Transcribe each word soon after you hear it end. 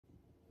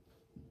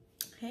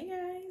Hey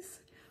guys,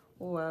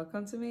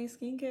 welcome to May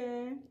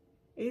Skincare.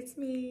 It's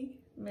me,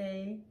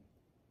 May.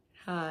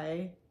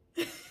 Hi.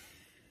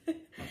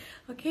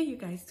 Okay, you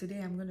guys, today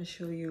I'm going to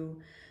show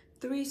you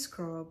 3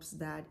 scrubs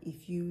that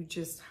if you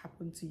just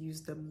happen to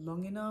use them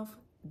long enough,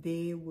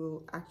 they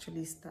will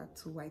actually start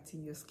to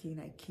whiten your skin.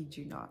 I kid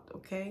you not,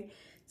 okay?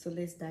 So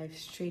let's dive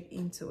straight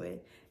into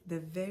it. The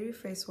very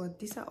first one,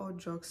 these are all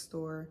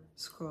drugstore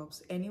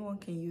scrubs. Anyone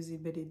can use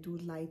it, but they do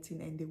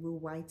lighten and they will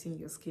whiten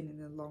your skin in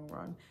the long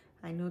run.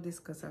 I know this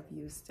because I've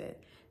used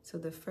it. So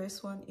the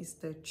first one is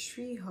the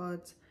Tree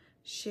Hut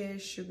Shea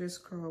Sugar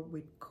Scrub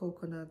with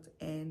coconut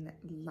and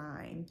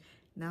lime.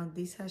 Now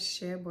this has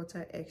shea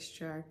butter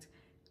extract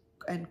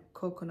and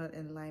coconut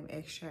and lime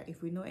extract.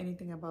 If we know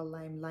anything about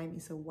lime, lime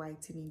is a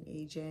whitening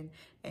agent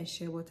and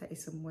shea butter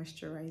is a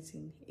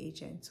moisturizing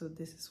agent. So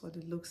this is what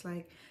it looks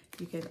like.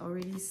 You can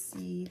already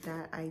see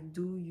that I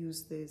do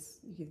use this.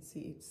 You can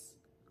see it's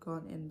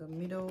gone in the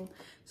middle.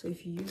 So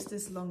if you use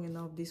this long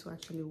enough, this will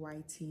actually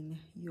whiten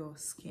your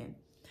skin.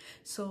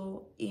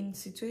 So in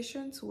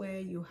situations where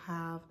you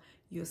have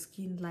your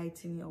skin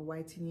lightening or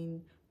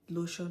whitening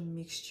lotion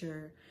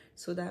mixture,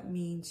 so that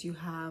means you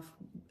have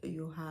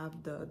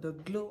the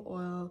glow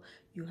oil,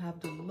 you have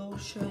the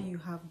lotion, you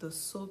have the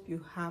soap,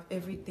 you have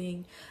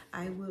everything,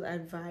 I will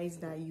advise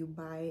that you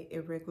buy a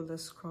regular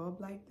scrub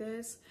like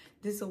this.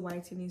 This is a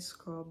whitening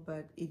scrub,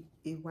 but it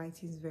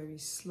whitens very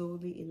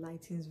slowly, it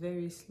lightens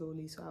very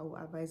slowly. So I will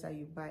advise that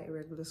you buy a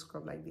regular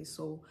scrub like this.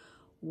 So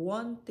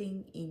one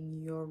thing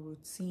in your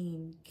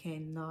routine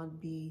can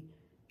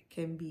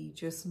be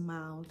just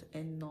mild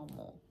and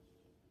normal.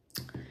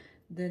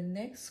 The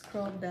next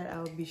scrub that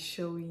I'll be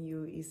showing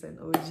you is an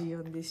OG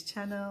on this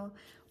channel.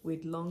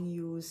 With long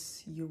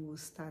use, you will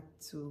start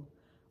to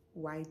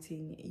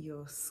whiten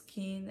your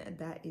skin.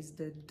 That is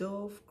the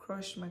Dove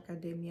Crushed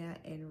Macadamia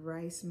and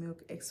Rice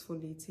Milk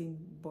Exfoliating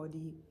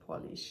Body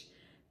Polish.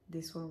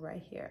 This one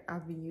right here.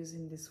 I've been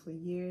using this for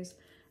years.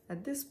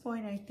 At this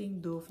point, I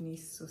think Dove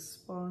needs to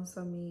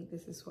sponsor me.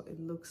 This is what it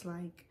looks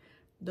like.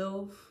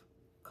 Dove,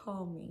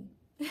 call me.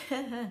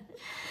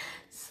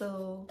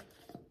 So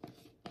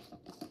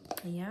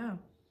yeah,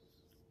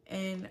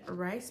 and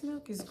rice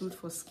milk is good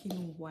for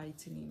skin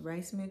whitening.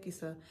 Rice milk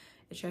is a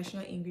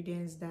traditional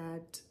ingredient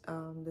that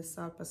the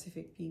South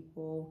Pacific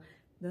people,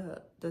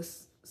 the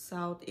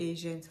South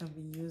Asians have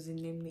been using,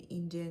 namely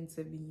Indians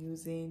have been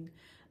using,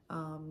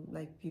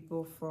 like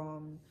people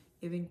from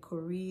even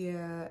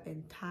Korea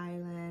and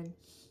Thailand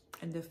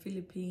and the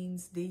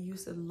Philippines. They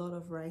use a lot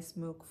of rice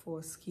milk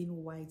for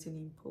skin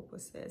whitening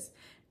purposes,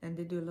 and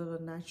they do a lot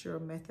of natural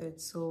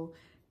methods. So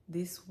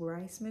this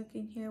rice milk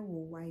in here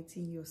will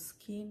whiten your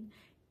skin.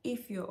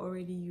 If you're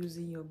already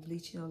using your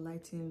bleaching or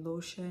lightening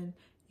lotion,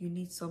 you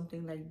need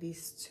something like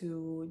this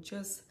to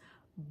just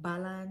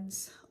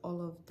balance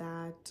all of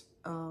that,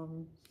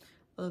 all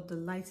of the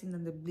lighting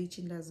and the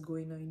bleaching that's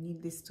going on. You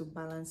need this to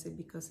balance it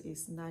because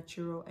it's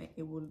natural and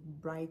it will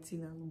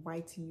brighten and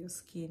whiten your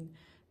skin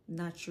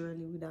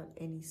naturally without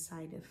any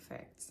side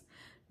effects.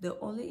 The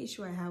only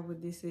issue I have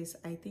with this is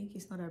I think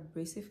it's not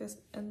abrasive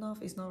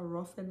enough, it's not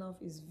rough enough,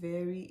 it's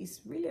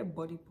really a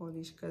body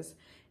polish because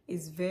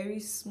it's very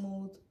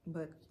smooth,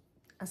 but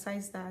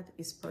aside that,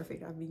 it's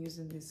perfect. I've been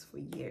using this for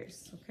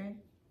years, okay?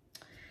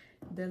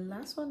 The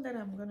last one that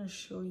I'm gonna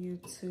show you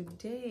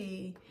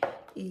today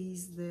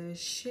is the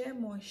Shea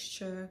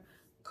Moisture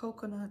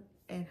Coconut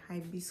and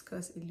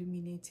Hibiscus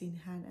Illuminating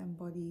Hand and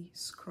Body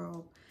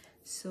Scrub.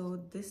 So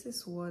this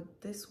is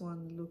what this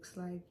one looks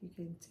like. You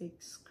can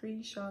take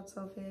screenshots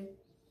of it.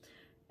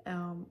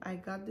 I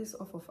got this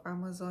off of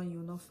Amazon.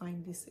 You'll not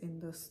find this in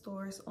the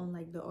stores,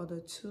 unlike the other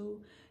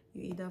two.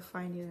 You either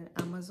find it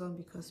on Amazon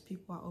because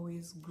people are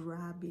always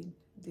grabbing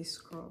this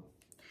scrub.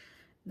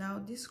 Now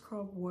this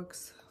scrub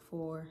works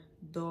for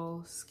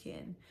dull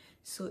skin.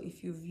 So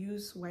if you've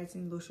used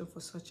whitening lotion for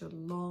such a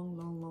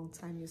long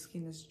time, your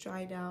skin is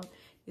dried out,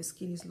 your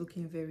skin is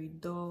looking very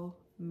dull,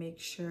 make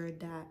sure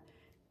that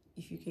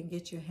if you can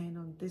get your hand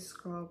on this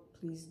scrub,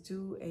 please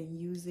do and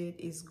use it.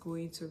 It's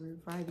going to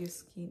revive your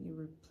skin, it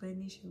will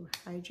replenish, it will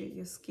hydrate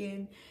your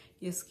skin.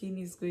 Your skin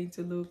is going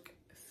to look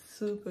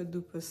super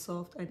duper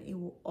soft, and it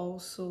will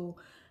also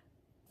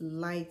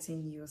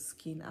lighten your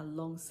skin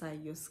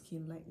alongside your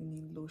skin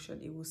lightening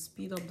lotion. It will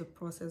speed up the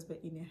process, but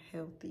in a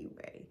healthy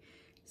way.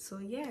 So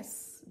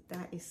yes,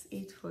 that is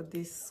it for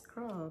these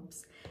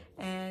scrubs.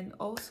 And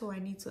also I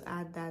need to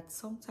add that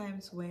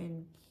sometimes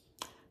when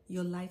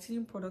your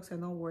lightening products are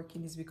not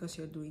working, is because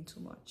you're doing too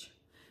much.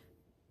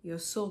 Your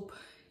soap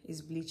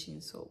is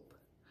bleaching soap.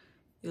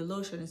 Your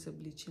lotion is a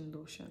bleaching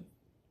lotion.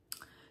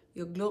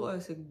 Your glow oil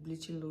is a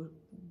bleaching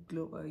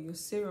glow oil. Your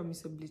serum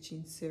is a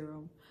bleaching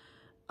serum.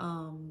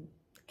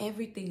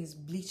 Everything is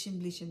bleaching.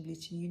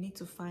 You need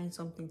to find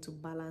something to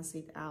balance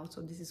it out.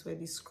 So this is where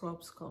the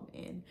scrubs come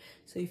in.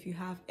 So if you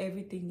have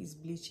everything is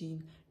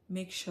bleaching,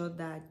 make sure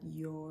that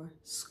your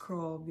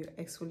scrub, your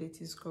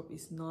exfoliating scrub,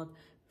 is not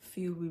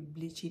filled with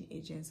bleaching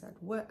agents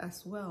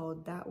as well.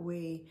 That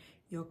way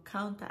you're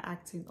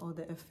counteracting all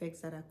the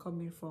effects that are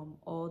coming from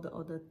all the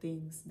other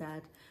things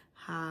that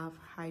have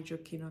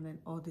hydroquinone and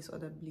all these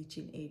other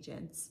bleaching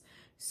agents.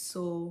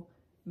 So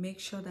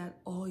make sure that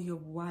all your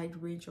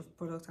wide range of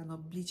products are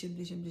not bleaching.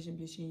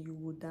 You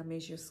will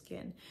damage your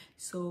skin.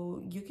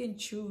 So you can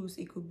choose,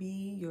 it could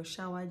be your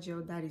shower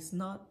gel that is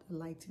not a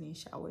lightening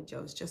shower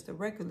gel, it's just a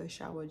regular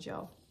shower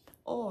gel,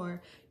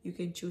 or you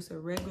can choose a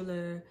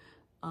regular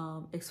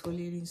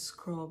exfoliating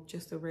scrub,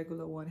 just a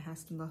regular one,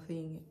 has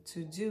nothing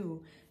to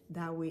do.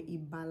 That way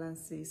it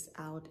balances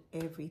out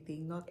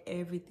everything. Not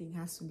everything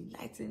has to be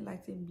lightening,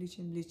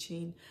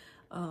 bleaching.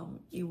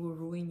 It will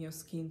ruin your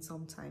skin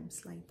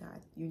sometimes like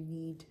that. You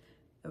need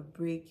a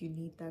break, you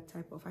need that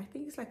type of, I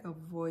think it's like a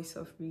voice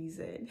of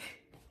reason.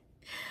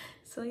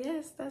 So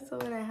yes, that's all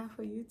that I have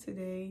for you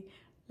today.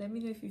 Let me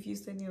know if you've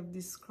used any of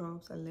these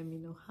scrubs and let me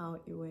know how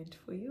it went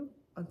for you.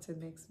 Until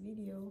next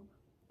video,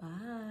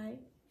 bye.